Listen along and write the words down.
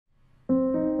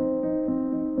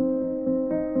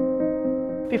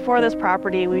Before this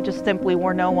property, we just simply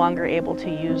were no longer able to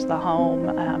use the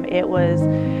home. It was,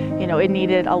 it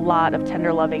needed a lot of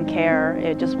tender, loving care.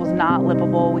 It just was not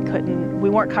livable. We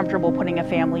weren't comfortable putting a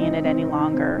family in it any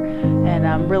longer.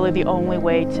 And really the only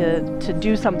way to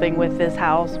do something with this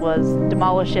house was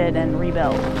demolish it and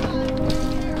rebuild.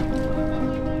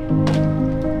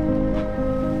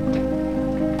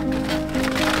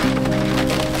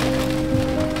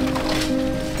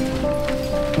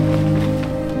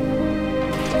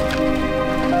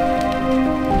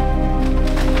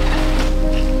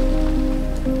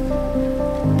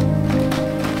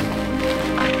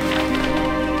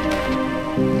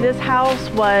 This house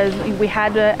we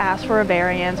had to ask for a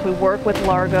variance. We worked with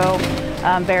Largo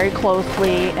very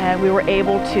closely, and we were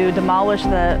able to demolish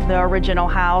the original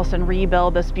house and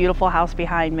rebuild this beautiful house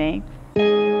behind me.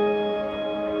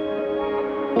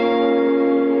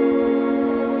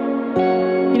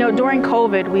 During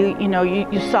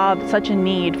COVID, you saw such a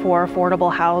need for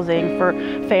affordable housing for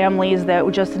families that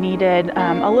just needed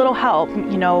a little help,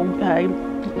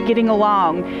 getting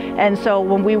along. And so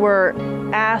when we were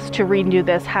asked to redo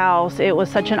this house, it was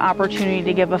such an opportunity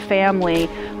to give a family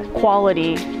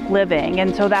quality living.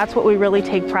 And so that's what we really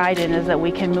take pride in, is that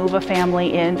we can move a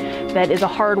family in that is a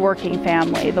hardworking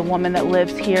family. The woman that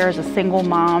lives here is a single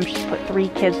mom. She's put 3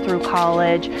 kids through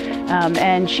college,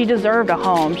 and she deserved a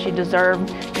home. She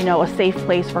deserved, a safe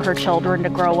place for her children to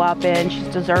grow up in. She's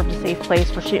deserved a safe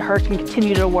place for her to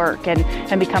continue to work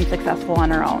and become successful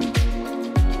on her own.